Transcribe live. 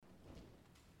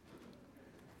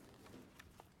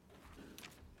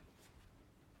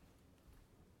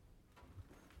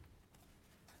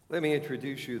Let me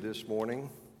introduce you this morning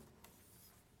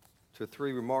to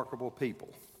three remarkable people.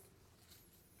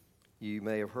 You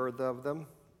may have heard of them,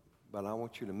 but I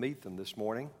want you to meet them this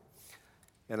morning.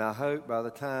 And I hope by the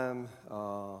time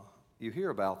you hear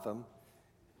about them,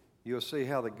 you'll see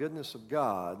how the goodness of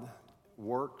God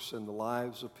works in the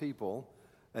lives of people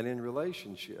and in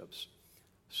relationships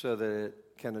so that it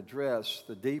can address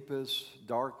the deepest,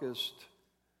 darkest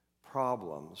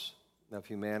problems of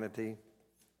humanity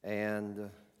and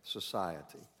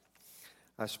society.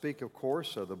 I speak, of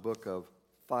course, of the book of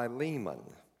Philemon.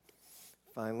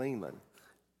 Philemon.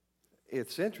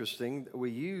 It's interesting.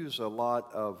 We use a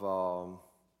lot of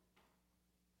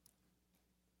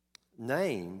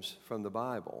names from the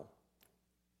Bible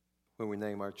when we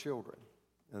name our children,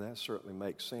 and that certainly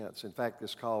makes sense. In fact,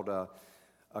 it's called a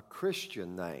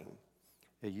Christian name.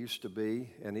 It used to be,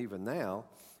 and even now,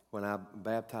 when I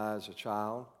baptize a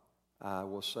child, I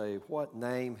will say, "What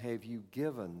name have you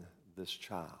given this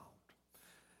child?"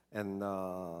 And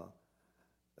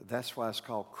that's why it's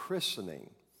called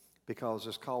christening, because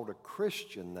it's called a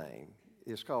Christian name.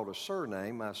 It's called a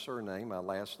surname. My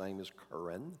last name is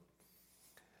Curran.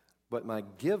 But my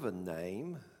given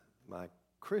name, my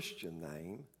Christian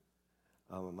name,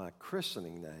 my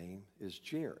christening name is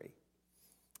Jerry.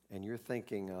 And you're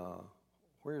thinking,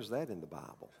 where's that in the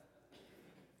Bible?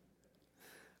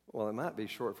 Well, it might be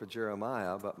short for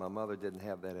Jeremiah, but my mother didn't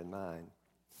have that in mind.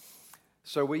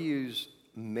 So we use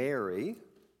Mary,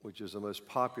 which is the most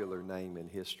popular name in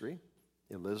history,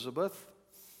 Elizabeth.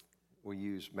 We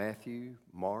use Matthew,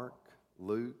 Mark,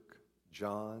 Luke,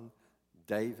 John,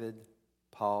 David,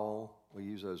 Paul. We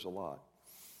use those a lot.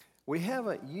 We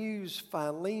haven't used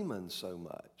Philemon so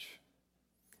much.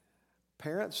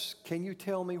 Parents, can you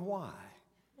tell me why?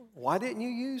 Why didn't you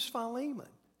use Philemon?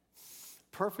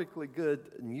 Perfectly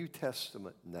good New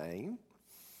Testament name.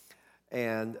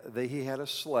 And he had a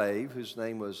slave whose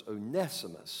name was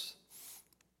Onesimus.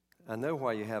 I know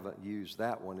why you haven't used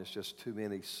that one. It's just too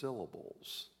many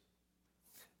syllables.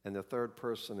 And the third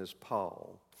person is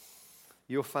Paul.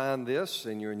 You'll find this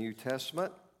in your New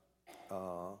Testament,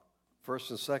 1st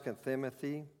and 2nd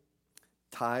Timothy,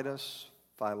 Titus,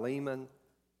 Philemon,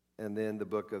 and then the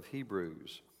book of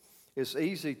Hebrews. It's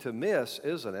easy to miss,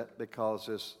 isn't it? Because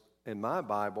it's, in my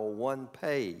Bible, one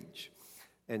page.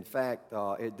 In fact,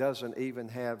 it doesn't even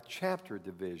have chapter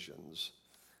divisions.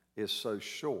 It's so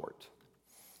short.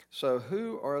 So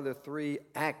who are the three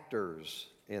actors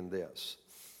in this?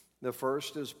 The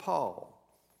first is Paul.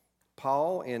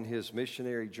 Paul, in his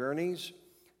missionary journeys,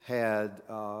 had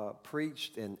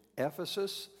preached in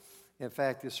Ephesus. In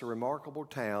fact, it's a remarkable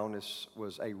town. This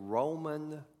was a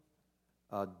Roman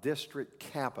district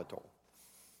capital.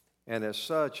 And as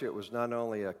such, it was not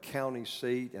only a county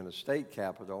seat and a state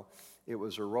capital, it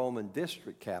was a Roman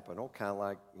district capital, kind of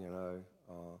like,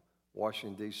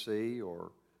 Washington, D.C.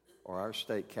 or our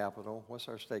state capital. What's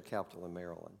our state capital in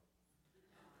Maryland?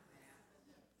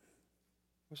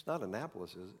 It's not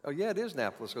Annapolis, is it? Oh, yeah, it is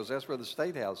Annapolis, because that's where the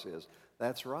State House is.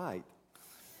 That's right.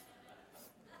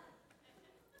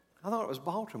 I thought it was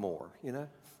Baltimore,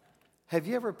 Have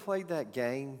you ever played that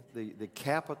game, the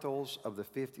capitals of the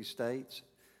 50 states?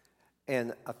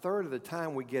 And a third of the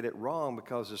time we get it wrong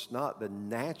because it's not the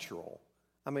natural.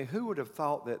 I mean, who would have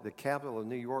thought that the capital of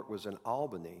New York was in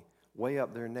Albany, way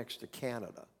up there next to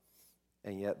Canada?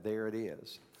 And yet there it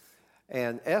is.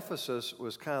 And Ephesus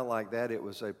was kind of like that. It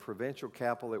was a provincial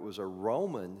capital. It was a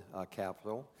Roman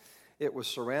capital. It was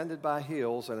surrounded by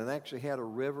hills, and it actually had a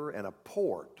river and a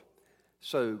port.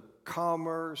 So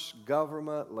commerce,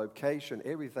 government, location,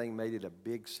 everything made it a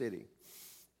big city.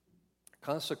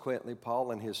 Consequently,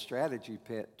 Paul and his strategy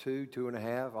spent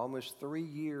 2.5, almost 3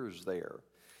 years there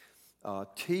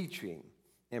teaching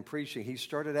and preaching. He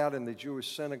started out in the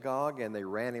Jewish synagogue, and they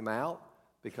ran him out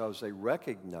because they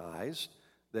recognized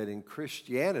that in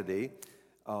Christianity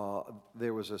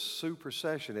there was a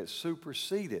supersession. It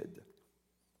superseded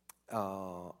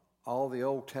all the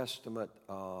Old Testament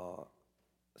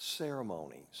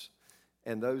ceremonies.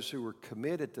 And those who were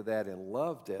committed to that and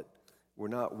loved it were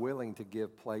not willing to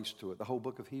give place to it. The whole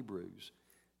book of Hebrews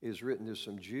is written to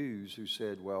some Jews who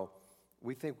said, well,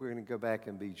 we think we're going to go back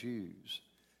and be Jews.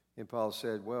 And Paul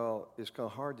said, well, it's kind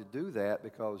of hard to do that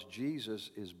because Jesus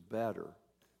is better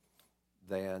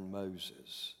than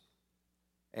Moses.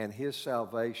 And his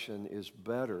salvation is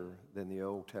better than the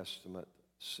Old Testament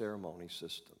ceremony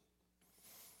system.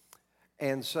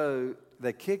 And so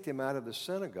they kicked him out of the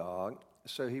synagogue,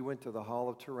 so he went to the Hall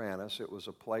of Tyrannus. It was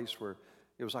a place where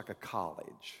it was like a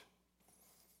college.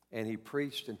 And he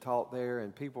preached and taught there,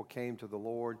 and people came to the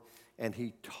Lord, and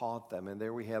he taught them. And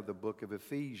there we have the book of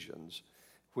Ephesians,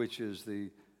 which is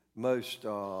the most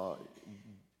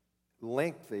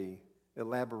lengthy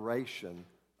elaboration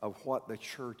of what the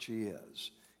church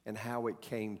is and how it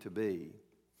came to be.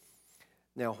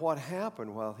 Now, what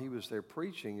happened while he was there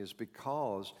preaching is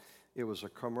because it was a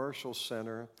commercial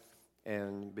center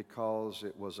and because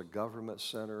it was a government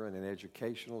center and an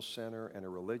educational center and a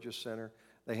religious center,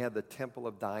 they had the Temple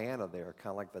of Diana there,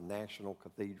 kind of like the National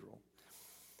Cathedral.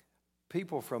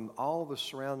 People from all the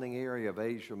surrounding area of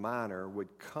Asia Minor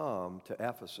would come to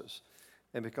Ephesus.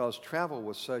 And because travel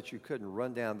was such, you couldn't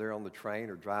run down there on the train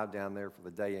or drive down there for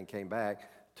the day and came back.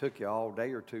 It took you all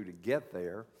day or two to get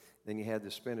there. Then you had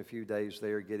to spend a few days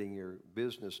there getting your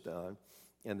business done,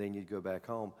 and then you'd go back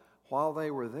home. While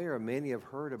they were there, many have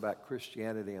heard about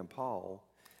Christianity and Paul,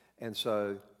 and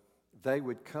so they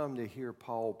would come to hear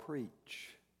Paul preach.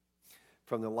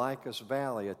 From the Lycus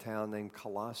Valley, a town named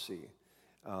Colossae,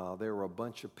 there were a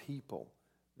bunch of people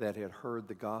that had heard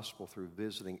the gospel through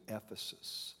visiting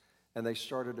Ephesus. And they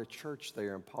started a church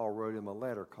there, and Paul wrote him a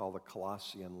letter called the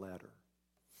Colossian Letter.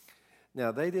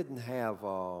 Now, they didn't have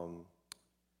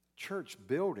church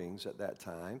buildings at that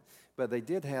time, but they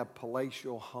did have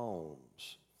palatial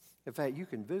homes. In fact, you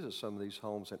can visit some of these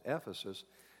homes in Ephesus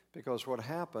because what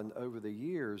happened over the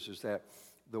years is that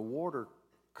the water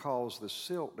caused the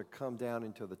silt to come down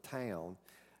into the town,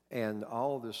 and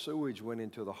all the sewage went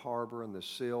into the harbor and the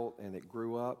silt, and it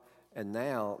grew up, and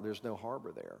now there's no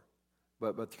harbor there.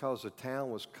 But because the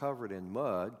town was covered in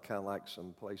mud, kind of like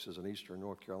some places in eastern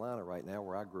North Carolina right now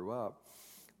where I grew up,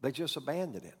 they just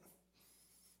abandoned it.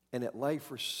 And it lay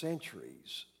for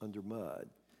centuries under mud.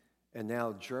 And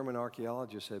now German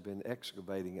archaeologists have been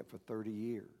excavating it for 30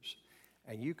 years.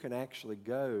 And you can actually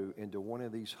go into one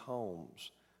of these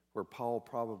homes where Paul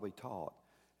probably taught.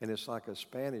 And it's like a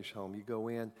Spanish home. You go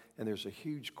in, and there's a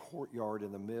huge courtyard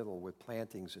in the middle with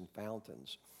plantings and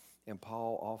fountains. And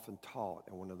Paul often taught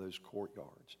in one of those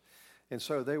courtyards. And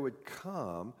so they would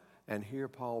come and hear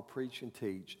Paul preach and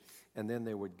teach, and then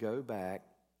they would go back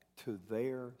to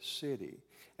their city,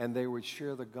 and they would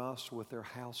share the gospel with their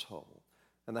household.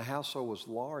 And the household was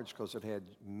large because it had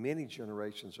many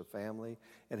generations of family.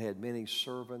 It had many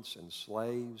servants and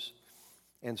slaves.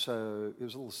 And so it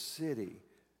was a little city.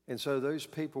 And so those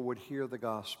people would hear the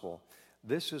gospel.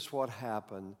 This is what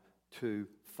happened to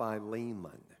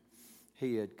Philemon.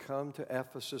 He had come to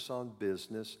Ephesus on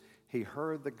business. He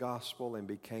heard the gospel and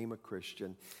became a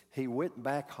Christian. He went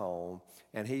back home,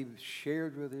 and he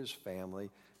shared with his family,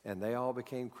 and they all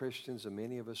became Christians, and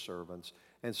many of his servants.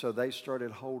 And so they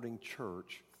started holding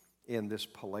church in this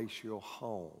palatial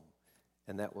home.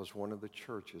 And that was one of the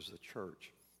churches, the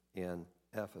church in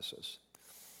Ephesus.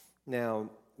 Now,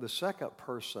 the second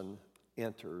person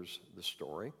enters the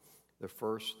story. The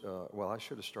first, I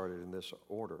should have started in this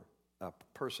order.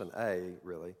 Person A,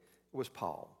 really, was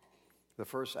Paul. The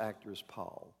first actor is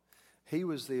Paul. He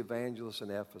was the evangelist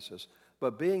in Ephesus.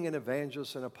 But being an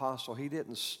evangelist and apostle, he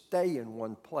didn't stay in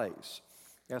one place.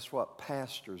 That's what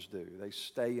pastors do. They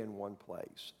stay in one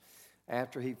place.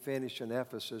 After he finished in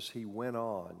Ephesus, he went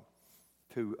on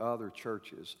to other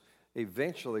churches.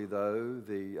 Eventually, though,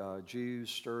 the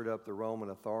Jews stirred up the Roman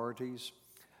authorities,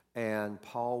 and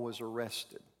Paul was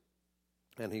arrested,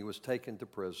 and he was taken to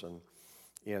prison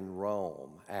in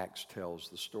Rome. Acts tells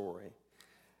the story.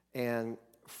 And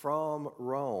from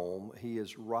Rome, he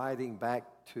is riding back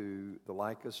to the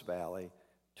Lycus Valley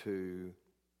to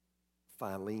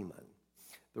Philemon.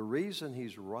 The reason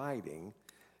he's riding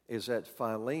is that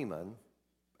Philemon,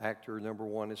 actor number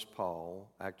one is Paul,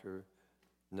 actor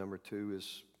number two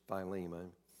is Philemon,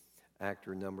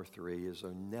 actor number three is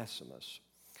Onesimus.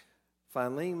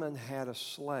 Philemon had a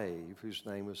slave whose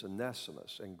name was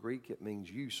Onesimus. In Greek, it means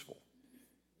useful.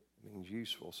 It means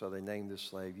useful, so they named this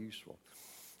slave Useful.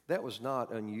 That was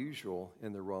not unusual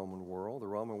in the Roman world. The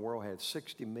Roman world had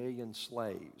 60 million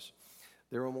slaves.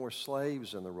 There were more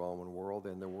slaves in the Roman world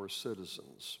than there were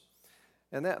citizens.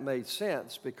 And that made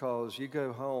sense because you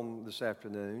go home this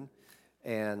afternoon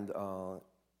and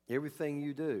everything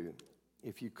you do,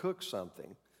 if you cook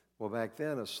something, well, back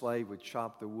then a slave would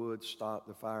chop the wood, start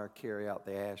the fire, carry out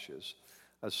the ashes.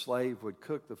 A slave would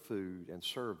cook the food and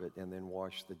serve it and then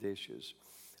wash the dishes.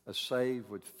 A slave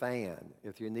would fan.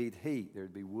 If you need heat,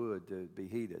 there'd be wood to be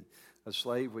heated. A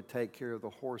slave would take care of the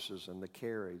horses and the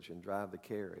carriage and drive the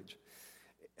carriage.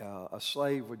 A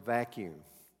slave would vacuum.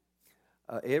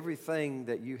 Everything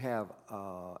that you have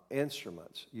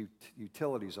instruments,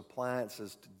 utilities,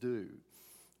 appliances to do,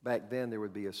 back then there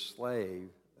would be a slave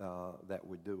that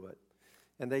would do it.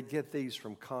 And they'd get these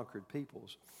from conquered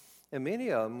peoples. And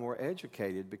many of them were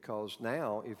educated because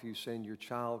now if you send your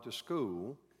child to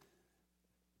school,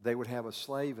 they would have a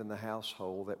slave in the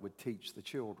household that would teach the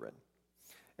children.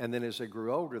 And then as they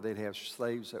grew older, they'd have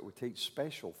slaves that would teach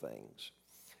special things.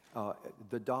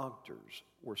 The doctors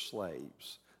were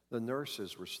slaves. The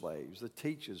nurses were slaves. The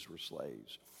teachers were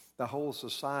slaves. The whole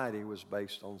society was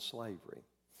based on slavery.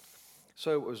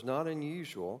 So it was not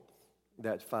unusual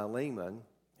that Philemon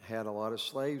had a lot of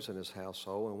slaves in his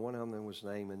household, and one of them was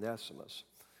named Onesimus.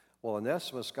 Well,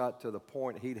 Onesimus got to the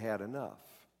point he'd had enough,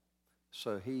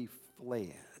 so he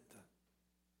fled.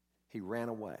 He ran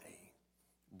away,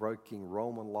 breaking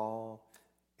Roman law,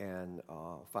 and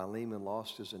Philemon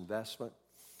lost his investment.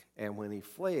 And when he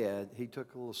fled, he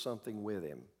took a little something with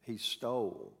him. He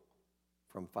stole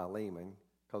from Philemon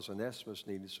because Onesimus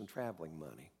needed some traveling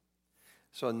money.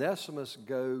 So Onesimus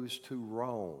goes to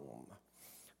Rome.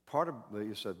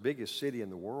 It's the biggest city in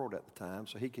the world at the time,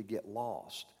 so he could get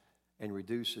lost and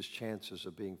reduce his chances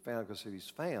of being found, because if he's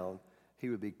found, he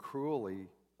would be cruelly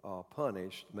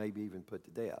punished, maybe even put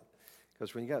to death.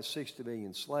 Because when you got 60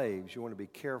 million slaves, you want to be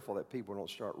careful that people don't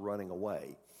start running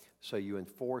away. So you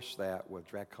enforce that with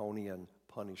draconian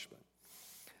punishment.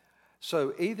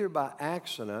 So either by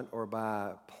accident or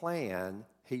by plan,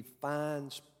 he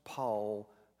finds Paul,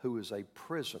 who is a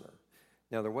prisoner.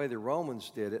 Now, the way the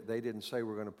Romans did it, they didn't say,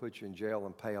 we're going to put you in jail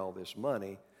and pay all this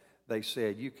money. They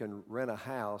said, you can rent a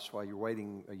house while you're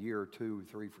waiting a year or 2 or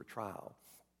 3 for trial.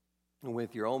 And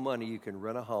with your own money, you can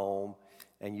rent a home,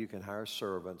 and you can hire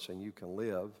servants, and you can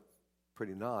live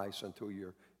pretty nice until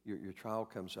your trial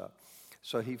comes up.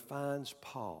 So he finds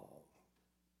Paul,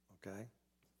 okay?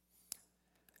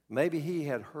 Maybe he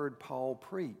had heard Paul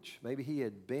preach. Maybe he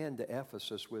had been to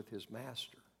Ephesus with his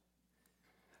master.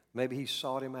 Maybe he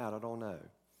sought him out, I don't know.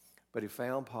 But he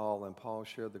found Paul, and Paul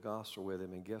shared the gospel with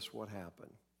him, and guess what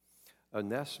happened?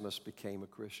 Onesimus became a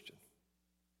Christian.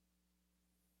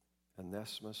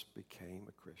 Onesimus became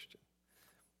a Christian.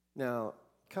 Now,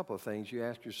 a couple of things. You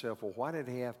ask yourself, well, why did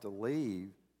he have to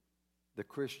leave the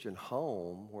Christian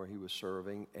home where he was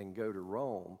serving and go to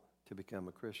Rome to become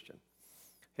a Christian?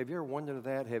 Have you ever wondered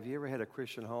that? Have you ever had a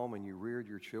Christian home and you reared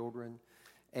your children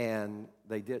and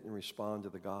they didn't respond to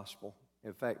the gospel?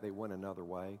 In fact, they went another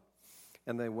way.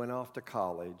 And they went off to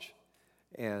college.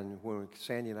 And when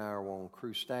Sandy and I were on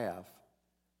crew staff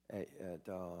at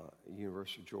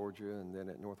University of Georgia and then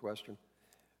at Northwestern,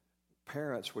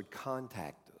 parents would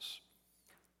contact us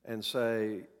and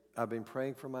say, I've been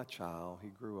praying for my child. He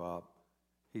grew up.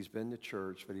 He's been to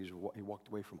church, but he walked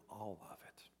away from all of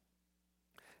it.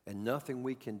 And nothing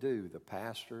we can do, the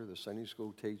pastor, the Sunday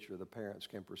school teacher, the parents,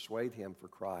 can persuade him for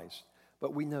Christ.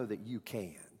 But we know that you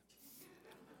can.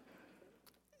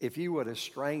 If you would, a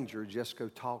stranger, just go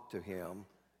talk to him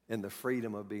in the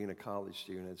freedom of being a college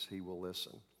student, he will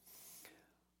listen.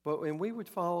 And we would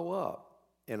follow up.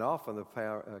 And often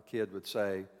the kid would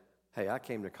say, hey, I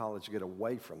came to college to get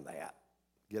away from that.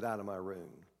 Get out of my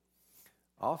room.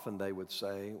 Often they would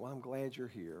say, well, I'm glad you're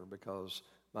here because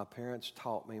my parents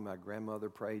taught me, my grandmother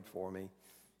prayed for me,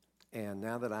 and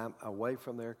now that I'm away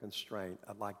from their constraint,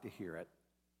 I'd like to hear it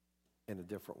in a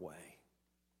different way.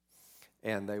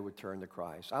 And they would turn to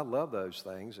Christ. I love those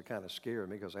things. It kind of scared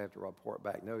me because I have to report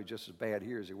back, no, he's just as bad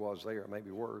here as he was there, maybe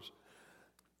worse.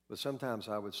 But sometimes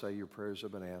I would say, your prayers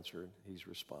have been answered. He's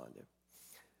responded.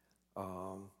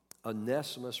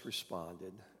 Onesimus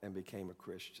responded and became a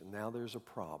Christian. Now there's a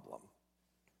problem.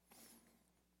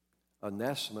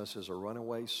 Onesimus is a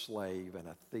runaway slave and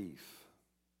a thief.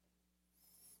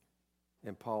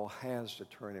 And Paul has to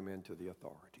turn him into the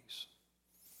authorities.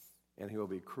 And he'll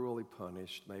be cruelly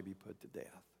punished, maybe put to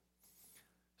death.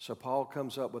 So Paul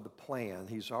comes up with a plan.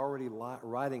 He's already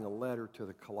writing a letter to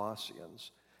the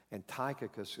Colossians, and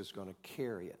Tychicus is going to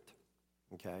carry it.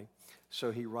 Okay?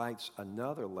 So he writes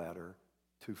another letter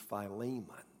to Philemon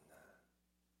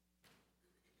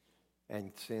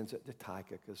and sends it to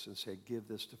Tychicus and said, give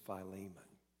this to Philemon.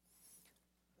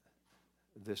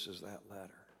 This is that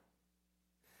letter.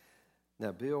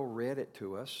 Now, Bill read it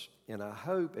to us, and I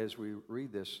hope as we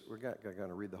read this, we're going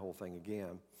to read the whole thing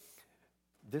again.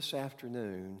 This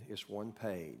afternoon is one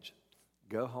page.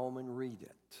 Go home and read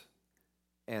it.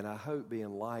 And I hope be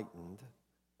enlightened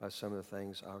by some of the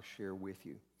things I'll share with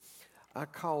you. I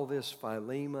call this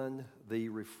Philemon the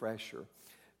Refresher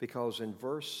because in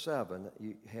verse 7,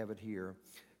 you have it here,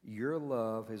 your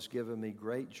love has given me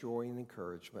great joy and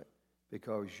encouragement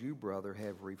because you, brother,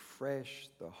 have refreshed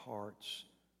the hearts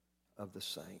of the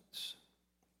saints.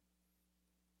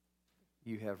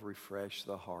 You have refreshed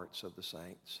the hearts of the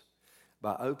saints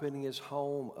by opening his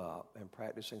home up and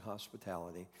practicing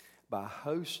hospitality, by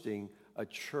hosting a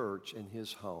church in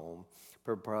his home,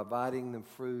 for providing them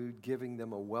food, giving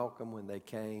them a welcome when they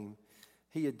came.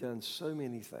 He had done so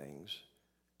many things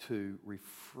to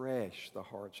refresh the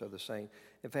hearts of the saints.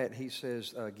 In fact, he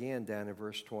says again down in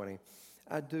verse 20,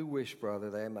 I do wish, brother,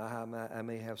 that I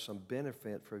may have some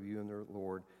benefit from you in the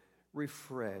Lord.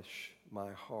 Refresh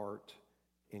my heart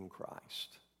in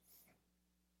Christ.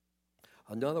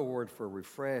 Another word for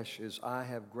refresh is I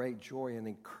have great joy and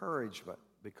encouragement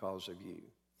because of you.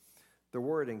 The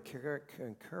word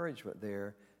encouragement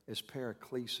there is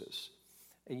paraklesis.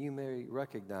 And you may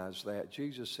recognize that.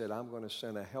 Jesus said, I'm going to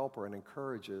send a helper and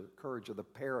encourager, the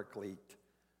paraclete,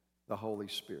 the Holy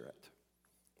Spirit,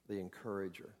 the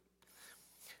encourager.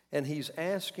 And he's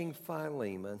asking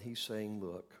Philemon, he's saying,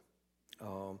 look,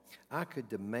 I could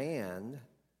demand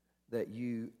that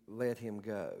you let him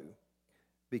go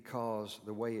because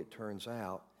the way it turns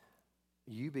out,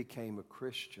 you became a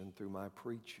Christian through my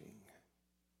preaching,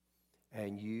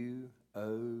 and you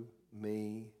owe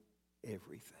me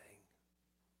everything.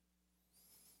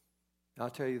 I'll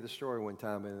tell you the story one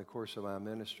time in the course of my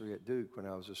ministry at Duke when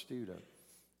I was a student.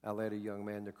 I led a young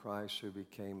man to Christ who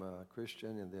became a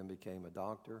Christian and then became a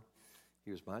doctor.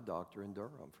 He was my doctor in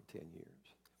Durham for 10 years.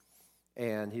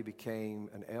 And he became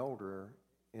an elder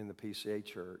in the PCA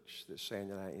church that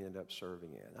Sandy and I ended up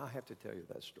serving in. I have to tell you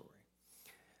that story.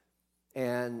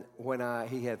 And when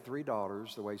he had 3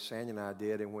 daughters, the way Sandy and I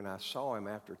did, and when I saw him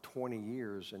after 20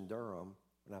 years in Durham,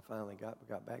 when I finally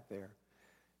got back there,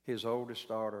 his oldest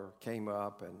daughter came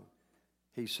up and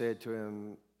he said to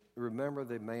him, remember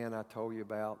the man I told you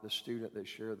about, the student that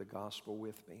shared the gospel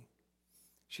with me?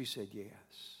 She said, yes.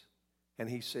 And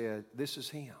he said, this is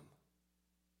him.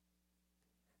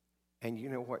 And you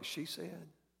know what she said?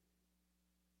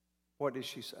 What did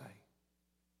she say?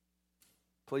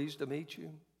 Pleased to meet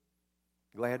you.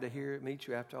 Glad to meet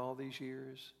you after all these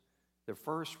years. The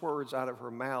first words out of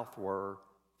her mouth were,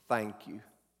 thank you.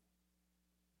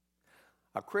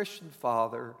 A Christian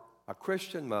father, a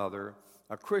Christian mother,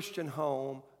 a Christian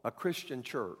home, a Christian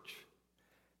church.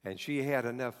 And she had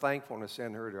enough thankfulness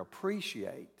in her to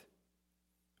appreciate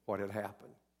what had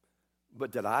happened.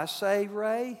 But did I save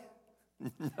Ray?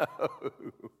 No.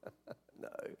 No.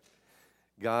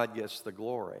 God gets the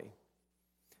glory.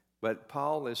 But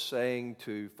Paul is saying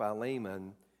to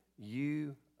Philemon,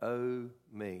 you owe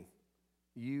me.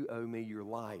 You owe me your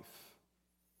life.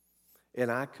 And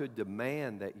I could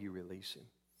demand that you release him.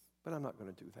 But I'm not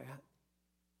going to do that.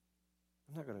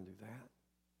 I'm not going to do that.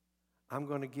 I'm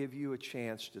going to give you a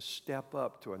chance to step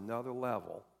up to another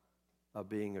level of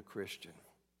being a Christian.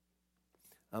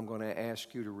 I'm going to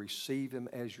ask you to receive him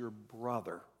as your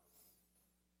brother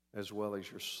as well as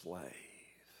your slave.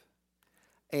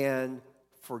 And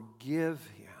forgive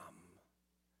him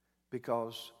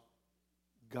because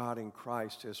God in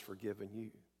Christ has forgiven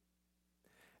you.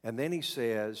 And then he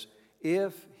says,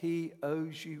 if he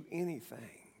owes you anything,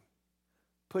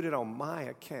 put it on my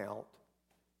account,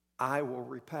 I will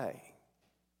repay.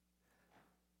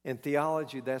 In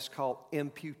theology, that's called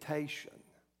imputation.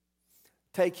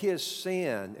 Take his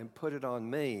sin and put it on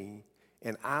me,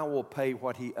 and I will pay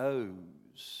what he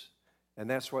owes. And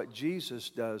that's what Jesus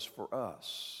does for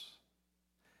us.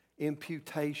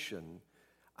 Imputation.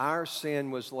 Our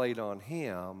sin was laid on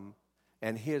him,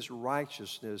 and his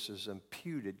righteousness is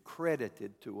imputed,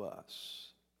 credited to us.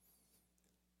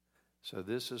 So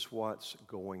this is what's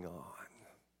going on.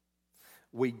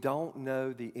 We don't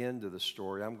know the end of the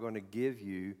story. I'm going to give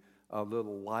you a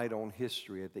little light on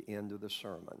history at the end of the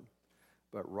sermon.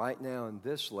 But right now in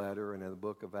this letter and in the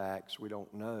book of Acts, we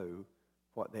don't know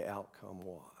what the outcome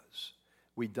was.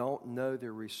 We don't know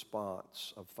the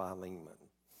response of Philemon.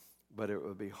 But it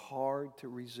would be hard to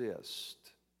resist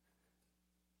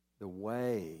the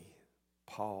way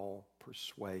Paul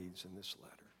persuades in this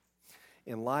letter.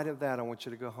 In light of that, I want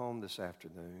you to go home this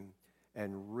afternoon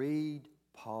and read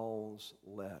Paul's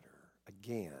letter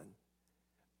again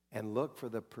and look for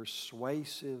the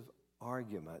persuasive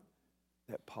argument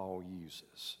that Paul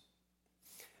uses.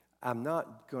 I'm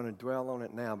not going to dwell on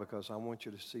it now because I want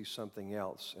you to see something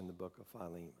else in the book of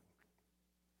Philemon.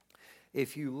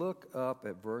 If you look up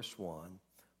at verse 1,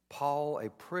 Paul, a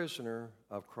prisoner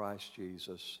of Christ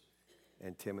Jesus,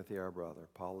 and Timothy, our brother.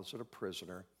 Paul is a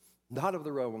prisoner, not of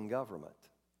the Roman government,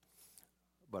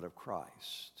 but of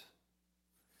Christ.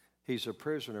 He's a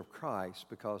prisoner of Christ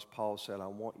because Paul said, I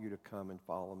want you to come and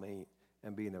follow me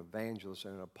and be an evangelist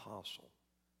and an apostle.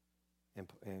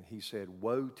 And he said,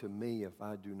 woe to me if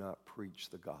I do not preach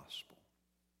the gospel.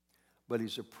 But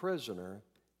he's a prisoner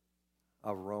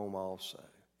of Rome also.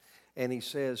 And he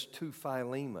says to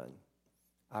Philemon,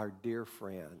 our dear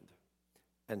friend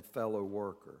and fellow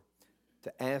worker,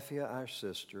 to Apphia, our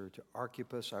sister, to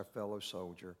Archippus, our fellow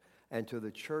soldier, and to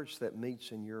the church that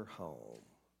meets in your home,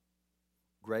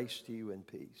 grace to you and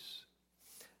peace.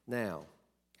 Now,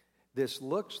 This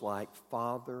looks like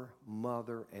father,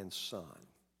 mother, and son.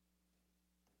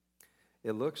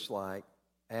 It looks like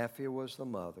Apphia was the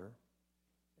mother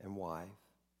and wife,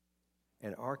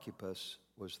 and Archippus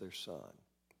was their son.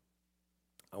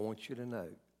 I want you to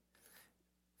note,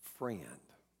 friend.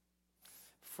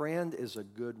 Friend is a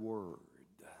good word.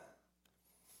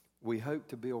 We hope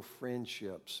to build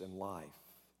friendships in life,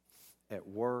 at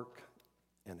work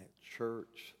and at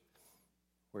church,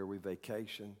 where we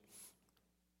vacation,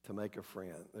 to make a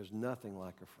friend. There's nothing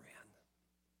like a friend.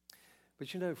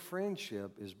 But you know,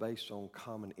 friendship is based on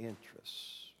common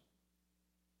interests.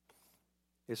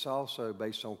 It's also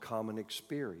based on common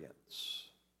experience.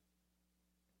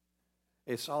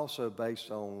 It's also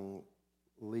based on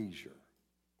leisure.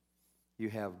 You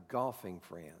have golfing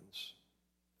friends,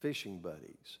 fishing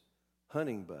buddies,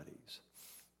 hunting buddies.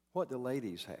 What do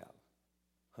ladies have?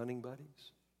 Hunting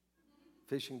buddies?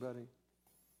 Fishing buddies?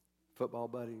 Football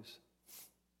buddies?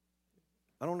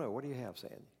 I don't know. What do you have,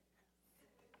 Sandy?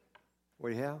 What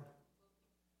do you have?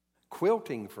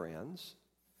 Quilting friends.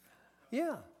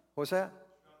 Yeah. What's that?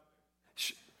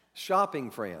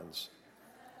 Shopping friends.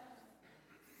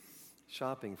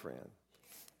 Shopping friend.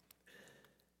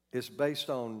 It's based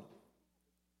on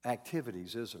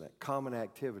activities, isn't it? Common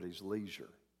activities, leisure.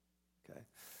 Okay.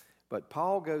 But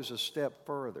Paul goes a step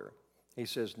further. He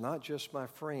says, not just my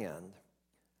friend,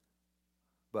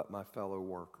 but my fellow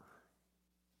worker.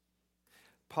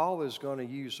 Paul is going to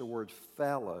use the word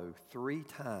fellow 3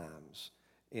 times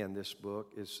in this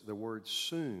book. It's the word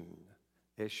sun,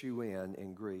 S-U-N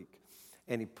in Greek.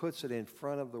 And he puts it in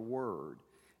front of the word.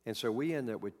 And so we end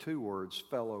up with 2 words,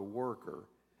 fellow worker.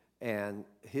 And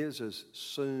his is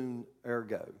sun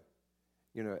ergo.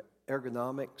 You know,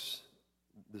 ergonomics,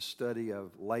 the study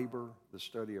of labor, the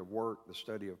study of work, the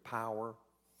study of power.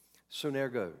 Sun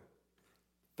ergo,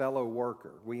 fellow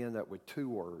worker. We end up with 2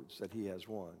 words that he has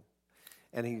one.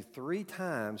 And 3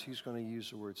 times he's going to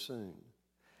use the word soon.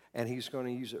 And he's going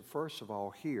to use it, first of all,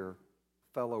 here,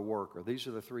 fellow worker. These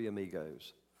are the 3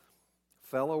 amigos.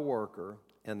 Fellow worker,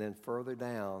 and then further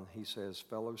down he says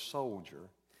fellow soldier.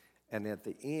 And at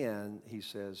the end he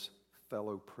says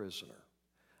fellow prisoner.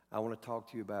 I want to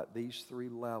talk to you about these 3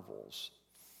 levels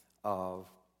of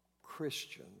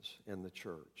Christians in the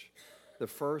church. The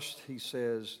first, he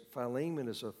says, Philemon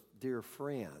is a dear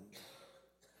friend,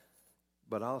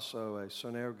 but also a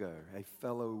sonergo, a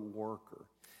fellow worker.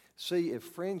 See, if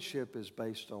friendship is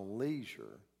based on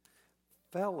leisure,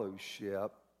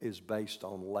 fellowship is based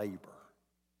on labor.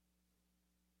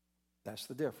 That's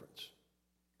the difference.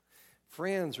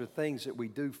 Friends are things that we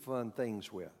do fun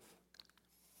things with.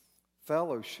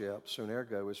 Fellowship,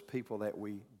 sonergo, is people that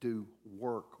we do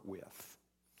work with.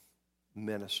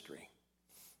 Ministry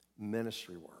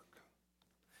work.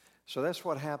 So that's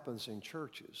what happens in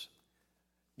churches.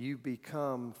 You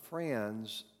become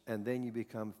friends, and then you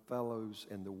become fellows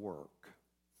in the work.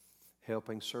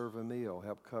 Helping serve a meal,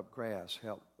 help cut grass,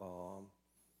 help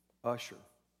usher.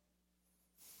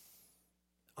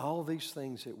 All these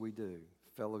things that we do,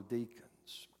 fellow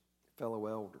deacons, fellow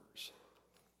elders,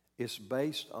 it's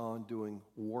based on doing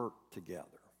work together.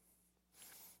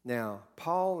 Now,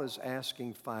 Paul is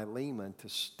asking Philemon to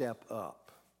step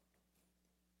up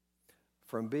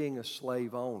from being a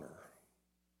slave owner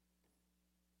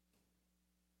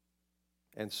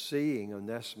and seeing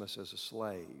Onesimus as a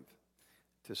slave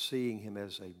to seeing him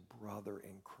as a brother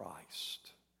in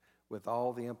Christ with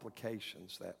all the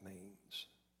implications that means.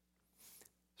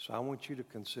 So I want you to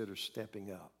consider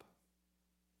stepping up.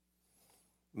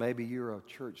 Maybe you're a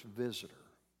church visitor.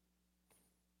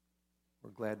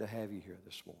 We're glad to have you here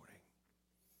this morning.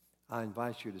 I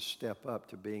invite you to step up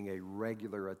to being a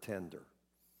regular attender.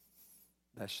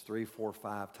 That's 3, 4,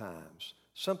 5 times.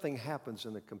 Something happens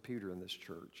in the computer in this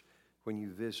church when you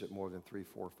visit more than 3,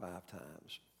 4, 5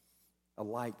 times. A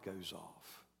light goes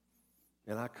off,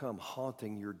 and I come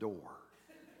haunting your door.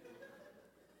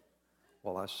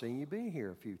 Well, I've seen you be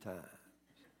here a few times.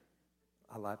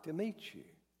 I'd like to meet you,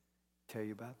 tell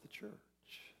you about the church.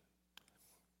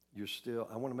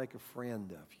 I want to make a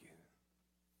friend of you.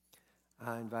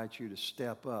 I invite you to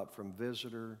step up from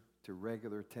visitor to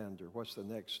regular attender. What's the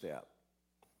next step?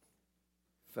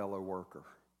 Fellow worker.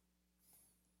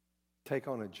 Take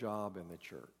on a job in the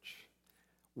church.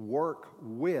 Work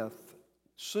with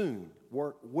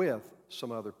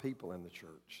some other people in the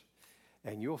church.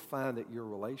 And you'll find that your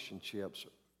relationships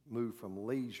move from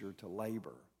leisure to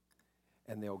labor,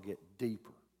 and they'll get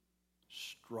deeper,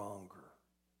 stronger,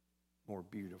 more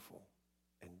beautiful,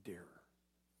 and dearer.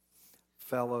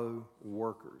 Fellow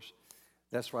workers.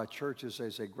 That's why churches,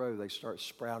 as they grow, they start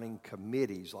sprouting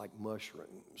committees like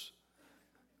mushrooms,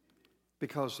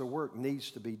 because the work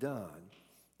needs to be done.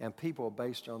 And people,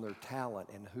 based on their talent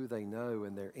and who they know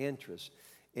and their interests,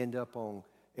 end up on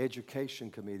education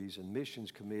committees and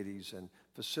missions committees and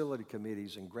facility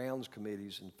committees and grounds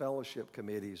committees and fellowship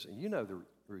committees. And you know the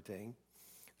routine.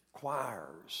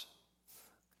 Choirs.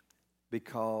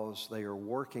 Because they are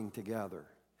working together.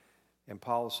 And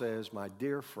Paul says, my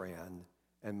dear friend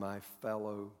and my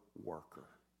fellow worker.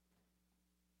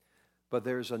 But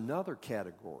there's another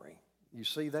category. You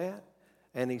see that?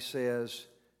 And he says,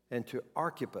 and to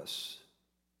Archippus,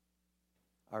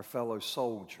 our fellow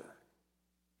soldier.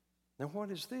 Now,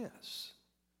 what is this?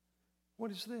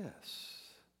 What is this?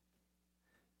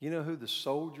 You know who the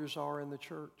soldiers are in the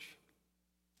church?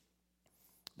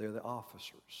 They're the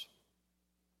officers.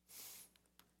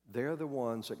 They're the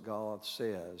ones that God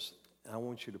says, I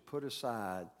want you to put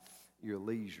aside your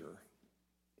leisure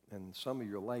and some of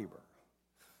your labor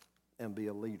and be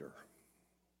a leader.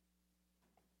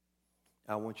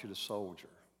 I want you to soldier.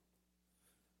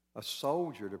 A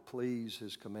soldier, to please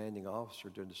his commanding officer,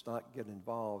 does not get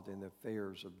involved in the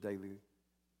affairs of daily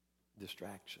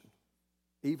distraction.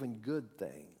 Even good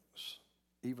things.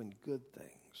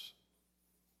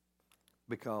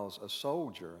 Because a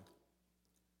soldier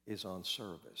is on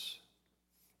service.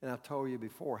 And I've told you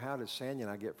before, how did Sandy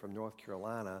and I get from North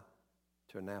Carolina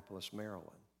to Annapolis, Maryland?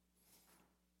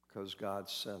 Because God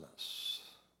sent us.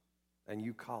 And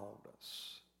you called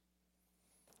us.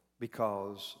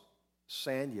 Because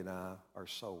Sandy and I are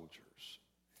soldiers.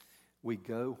 We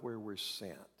go where we're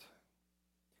sent.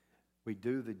 We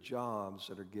do the jobs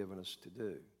that are given us to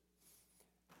do.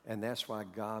 And that's why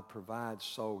God provides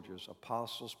soldiers,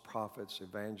 apostles, prophets,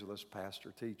 evangelists,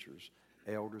 pastor, teachers,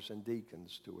 elders, and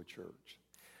deacons to a church.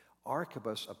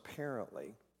 Archippus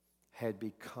apparently had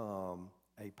become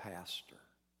a pastor.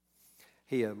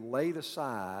 He had laid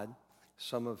aside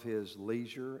some of his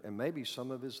leisure and maybe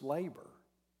some of his labor.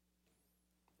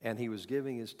 And he was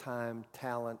giving his time,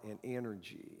 talent, and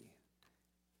energy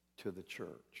to the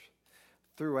church.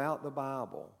 Throughout the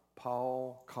Bible,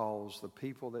 Paul calls the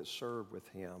people that serve with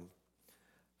him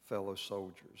fellow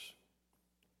soldiers.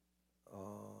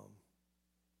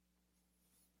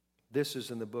 This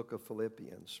is in the book of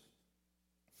Philippians.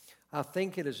 I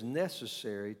think it is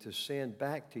necessary to send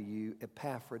back to you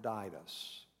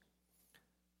Epaphroditus.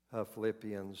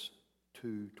 Philippians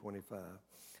 2:25.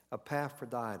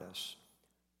 Epaphroditus,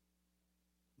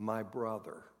 my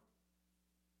brother.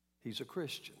 He's a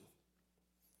Christian.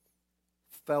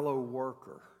 Fellow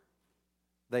worker.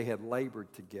 They had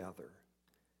labored together.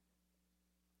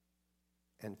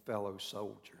 And fellow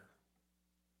soldier.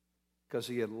 Because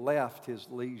he had left his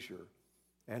leisure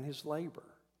and his labor.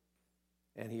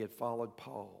 And he had followed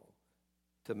Paul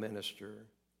to minister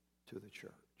to the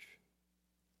church.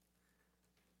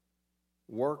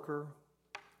 Worker,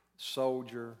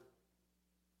 soldier.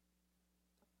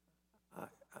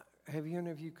 Have any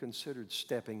of you considered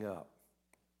stepping up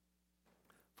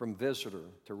from visitor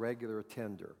to regular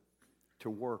attender to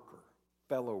worker,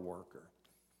 fellow worker,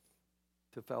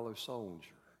 to fellow soldier?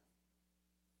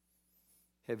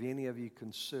 Have any of you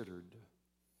considered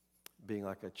being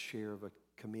like a chair of a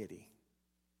committee,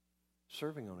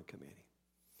 serving on a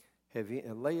committee?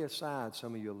 And lay aside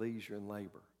some of your leisure and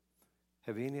labor.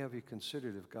 Have any of you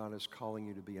considered if God is calling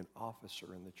you to be an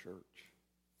officer in the church?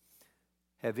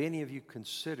 Have any of you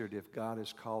considered if God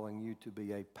is calling you to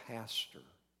be a pastor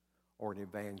or an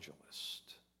evangelist?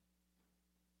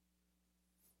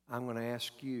 I'm going to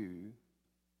ask you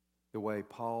the way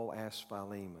Paul asked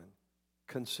Philemon.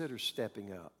 Consider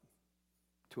stepping up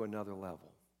to another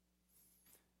level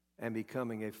and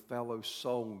becoming a fellow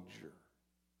soldier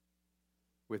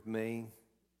with me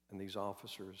and these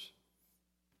officers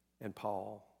and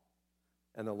Paul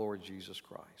and the Lord Jesus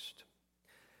Christ.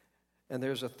 And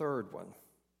there's a third one.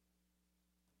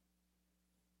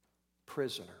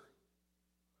 Prisoner.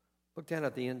 Look down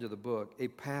at the end of the book.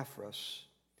 Epaphras,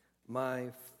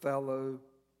 my fellow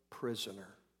prisoner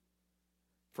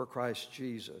for Christ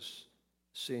Jesus,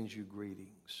 sends you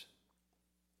greetings.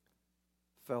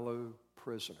 Fellow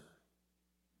prisoner.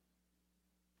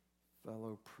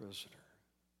 Fellow prisoner.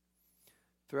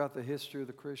 Throughout the history of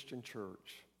the Christian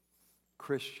church,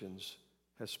 Christians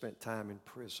have spent time in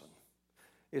prison.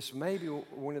 It's maybe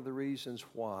one of the reasons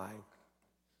why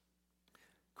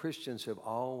Christians have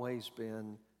always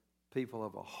been people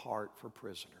of a heart for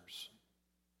prisoners.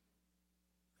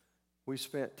 We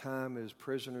spent time as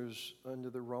prisoners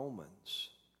under the Romans,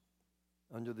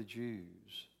 under the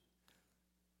Jews,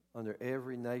 under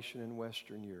every nation in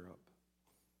Western Europe,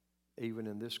 even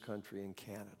in this country in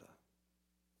Canada.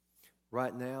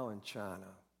 Right now in China,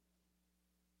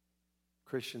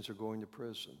 Christians are going to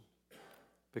prison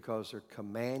because they're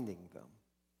commanding them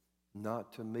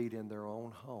not to meet in their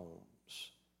own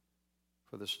homes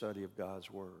for the study of God's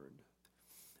Word.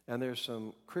 And there's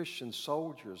some Christian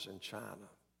soldiers in China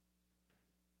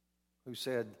who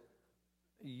said,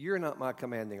 "You're not my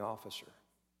commanding officer.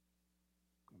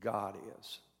 God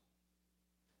is.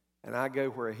 And I go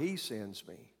where He sends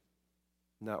me,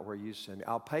 not where you send me.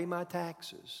 I'll pay my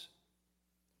taxes.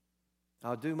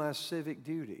 I'll do my civic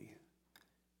duty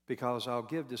because I'll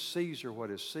give to Caesar what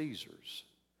is Caesar's,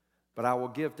 but I will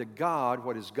give to God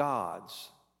what is God's.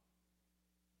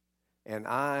 And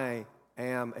I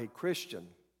am a Christian.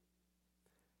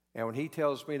 And when He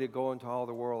tells me to go into all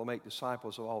the world and make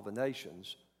disciples of all the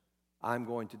nations, I'm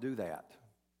going to do that.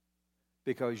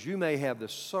 Because you may have the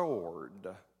sword,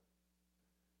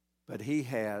 but He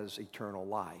has eternal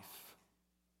life.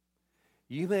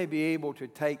 You may be able to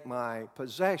take my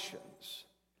possessions,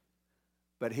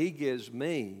 but He gives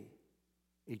me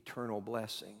eternal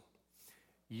blessing.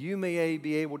 You may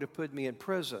be able to put me in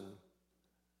prison,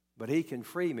 but He can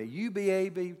free me. You may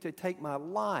be able to take my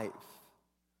life,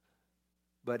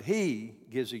 but He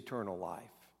gives eternal life.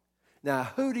 Now,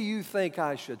 who do you think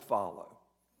I should follow?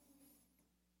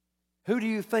 Who do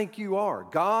you think you are?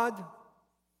 God?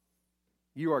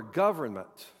 You are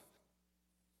government.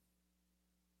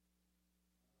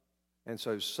 And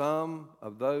so some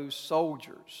of those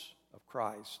soldiers of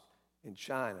Christ in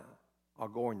China are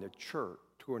going to church,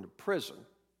 going to prison,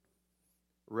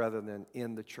 rather than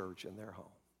in the church in their home.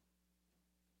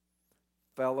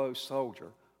 Fellow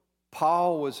soldier.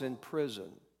 Paul was in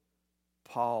prison.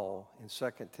 Paul in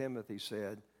 2 Timothy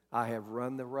said, I have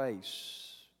run the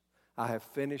race. I have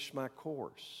finished my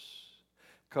course.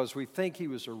 Because we think he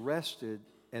was arrested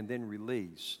and then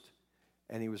released.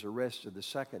 And he was arrested the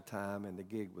second time and the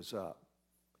gig was up.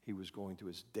 He was going to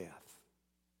his death.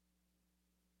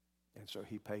 And so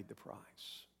he paid the price.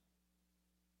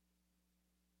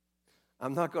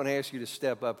 I'm not going to ask you to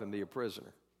step up and be a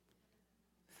prisoner.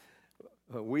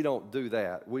 We don't do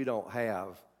that. We don't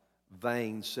have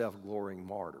vain, self-glorying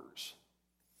martyrs.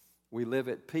 We live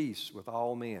at peace with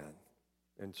all men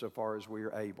insofar as we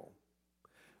are able.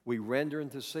 We render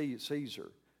unto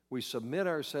Caesar. We submit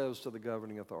ourselves to the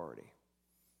governing authority.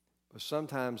 But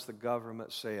sometimes the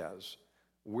government says,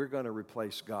 we're going to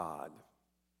replace God.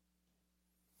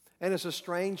 And it's a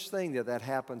strange thing that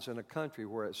happens in a country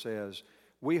where it says,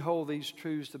 we hold these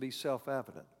truths to be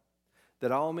self-evident,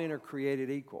 that all men are created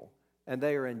equal, and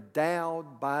they are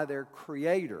endowed by their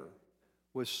Creator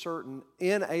with certain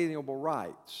inalienable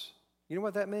rights. You know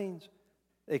what that means?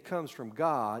 It comes from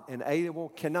God, inalienable,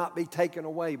 cannot be taken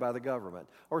away by the government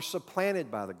or supplanted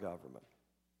by the government.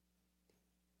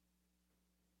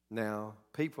 Now,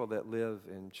 people that live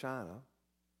in China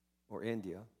or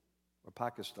India or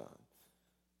Pakistan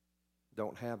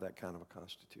don't have that kind of a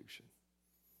constitution.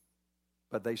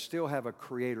 But they still have a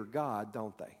Creator God,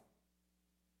 don't they?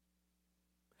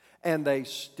 And they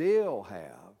still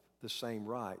have the same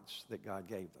rights that God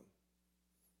gave them.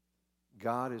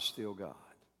 God is still God.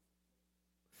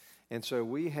 And so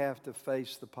we have to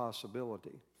face the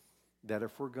possibility that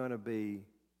if we're going to be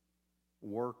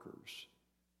workers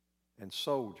and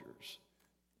soldiers,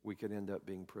 we could end up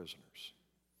being prisoners.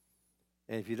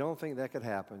 And if you don't think that could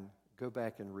happen, go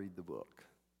back and read the book.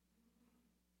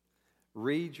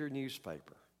 Read your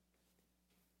newspaper.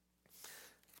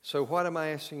 So what am I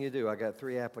asking you to do? I got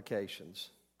 3 applications.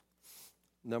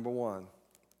 Number 1,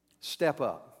 step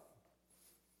up.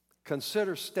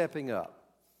 Consider stepping up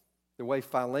the way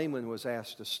Philemon was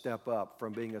asked to step up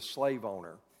from being a slave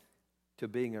owner to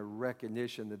being a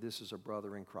recognition that this is a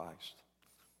brother in Christ.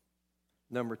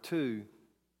 Number 2,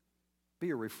 be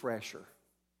a refresher.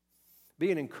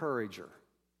 Be an encourager.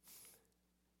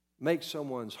 Make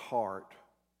someone's heart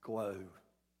glow.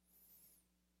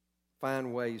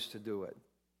 Find ways to do it.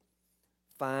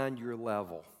 Find your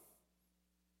level.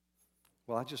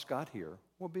 Well, I just got here.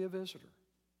 Well, be a visitor.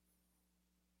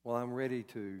 Well, I'm ready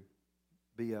to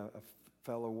be a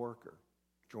fellow worker.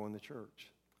 Join the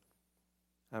church.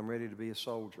 I'm ready to be a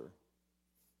soldier.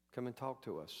 Come and talk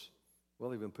to us.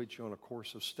 We'll even put you on a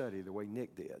course of study the way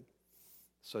Nick did,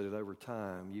 so that over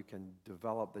time you can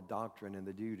develop the doctrine and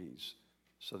the duties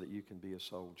so that you can be a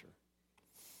soldier.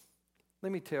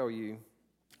 Let me tell you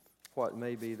what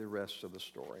may be the rest of the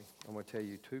story. I'm going to tell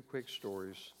you 2 quick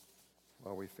stories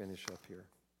while we finish up here.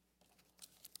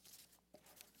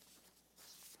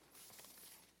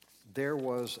 There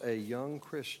was a young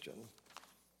Christian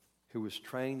who was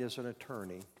trained as an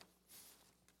attorney,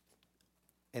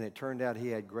 and it turned out he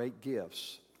had great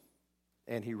gifts,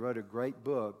 and he wrote a great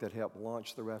book that helped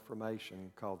launch the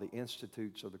Reformation called The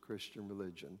Institutes of the Christian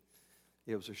Religion.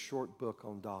 It was a short book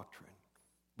on doctrine.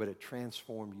 but it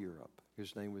transformed Europe.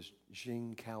 His name was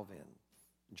John Calvin.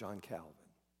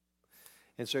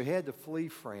 And so he had to flee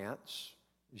France.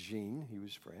 Jean, he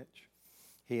was French.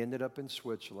 He ended up in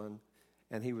Switzerland,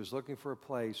 and he was looking for a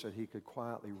place that he could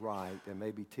quietly write and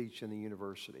maybe teach in the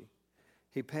university.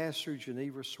 He passed through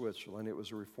Geneva, Switzerland. It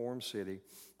was a reformed city.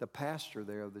 The pastor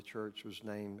there of the church was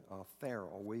named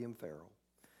William Farrell.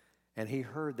 And he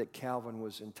heard that Calvin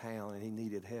was in town and he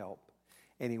needed help.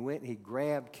 And he went and he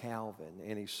grabbed Calvin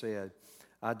and he said,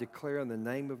 I declare in the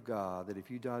name of God that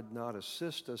if you do not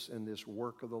assist us in this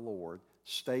work of the Lord,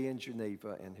 stay in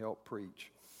Geneva and help preach.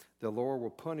 The Lord will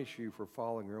punish you for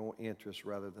following your own interests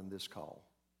rather than this call.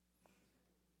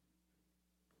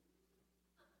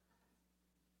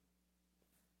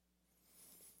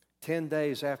 "10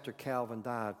 days after Calvin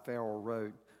died, Farrell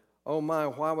wrote, Oh my,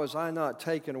 why was I not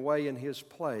taken away in his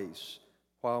place,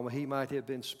 while he might have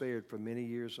been spared for many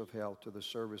years of hell to the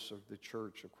service of the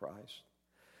church of Christ?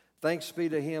 Thanks be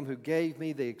to him who gave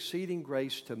me the exceeding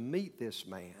grace to meet this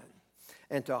man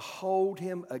and to hold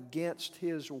him against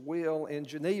his will in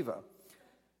Geneva,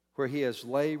 where he has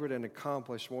labored and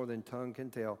accomplished more than tongue can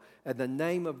tell. In the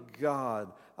name of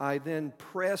God, I then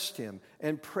pressed him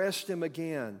and pressed him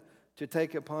again to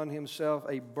take upon himself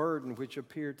a burden which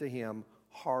appeared to him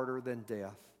harder than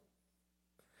death,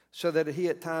 so that he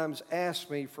at times asked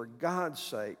me for God's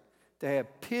sake to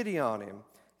have pity on him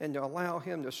and to allow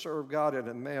him to serve God in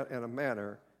a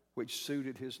manner which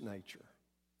suited his nature.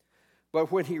 But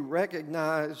when he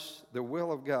recognized the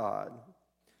will of God,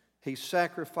 he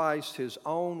sacrificed his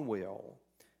own will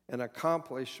and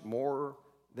accomplished more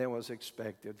than was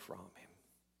expected from him."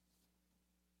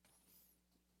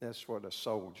 That's what a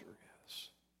soldier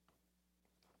is.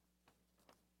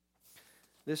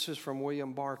 This is from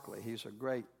William Barclay. He's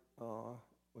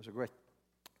was a great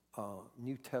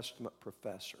New Testament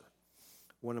professor,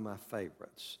 one of my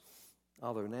favorites.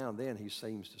 Although now and then he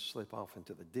seems to slip off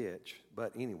into the ditch.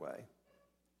 But anyway,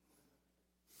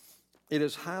 it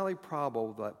is highly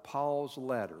probable that Paul's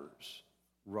letters,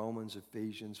 Romans,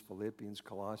 Ephesians, Philippians,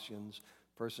 Colossians,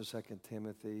 1st and 2nd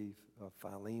Timothy,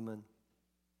 Philemon,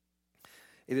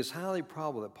 it is highly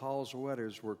probable that Paul's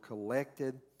letters were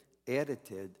collected,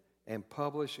 edited, and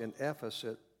published in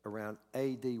Ephesus around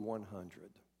AD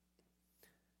 100.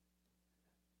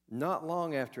 Not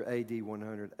long after AD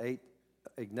 100,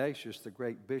 Ignatius, the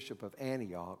great bishop of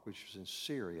Antioch, which was in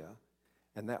Syria,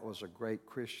 and that was a great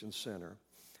Christian center,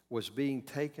 was being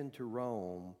taken to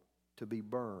Rome to be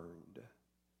burned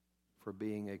for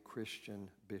being a Christian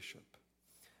bishop.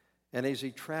 And as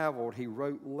he traveled, he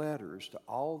wrote letters to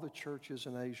all the churches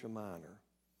in Asia Minor.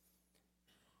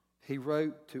 He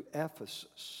wrote to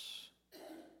Ephesus,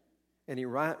 and he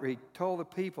told the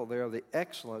people there of the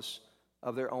excellence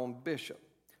of their own bishop.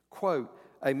 Quote,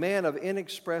 "A man of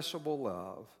inexpressible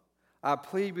love, I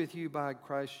plead with you by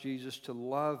Christ Jesus to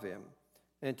love him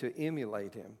and to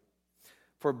emulate him.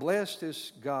 For blessed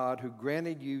is God who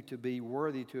granted you to be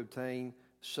worthy to obtain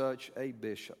such a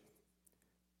bishop."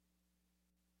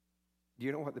 Do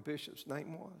you know what the bishop's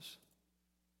name was?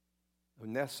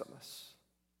 Onesimus.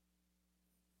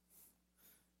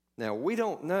 Now, we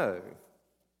don't know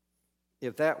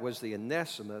if that was the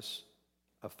Onesimus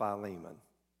of Philemon.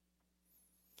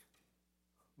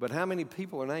 But how many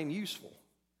people are named useful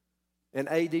in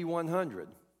AD 100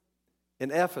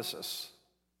 in Ephesus?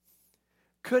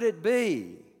 Could it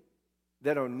be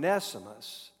that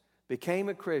Onesimus became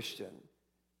a Christian,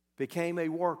 became a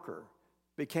worker,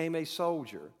 became a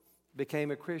soldier,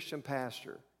 became a Christian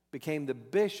pastor, became the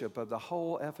bishop of the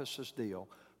whole Ephesus deal,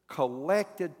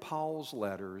 collected Paul's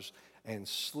letters, and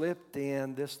slipped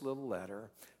in this little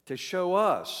letter to show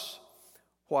us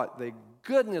what the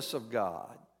goodness of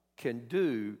God can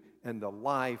do in the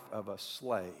life of a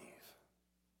slave?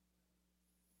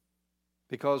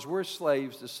 Because we're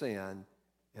slaves to sin,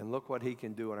 and look what he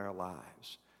can do in our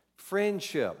lives.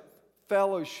 Friendship,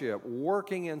 fellowship,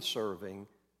 working and serving,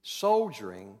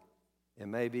 soldiering, and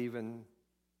maybe even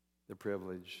the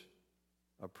privilege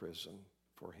of prison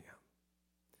for him.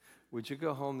 Would you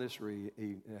go home this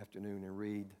afternoon and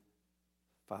read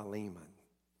Philemon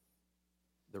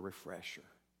the Refresher?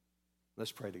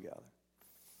 Let's pray together.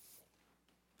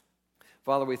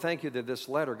 Father, we thank you that this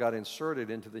letter got inserted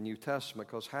into the New Testament,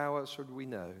 because how else would we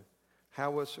know?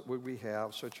 How else would we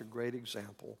have such a great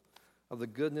example of the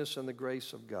goodness and the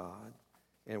grace of God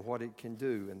and what it can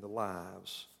do in the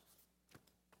lives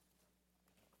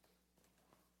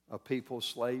of people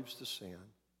slaves to sin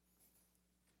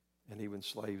and even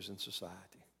slaves in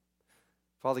society?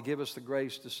 Father, give us the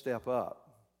grace to step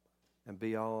up and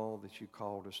be all that you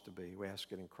called us to be. We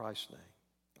ask it in Christ's name.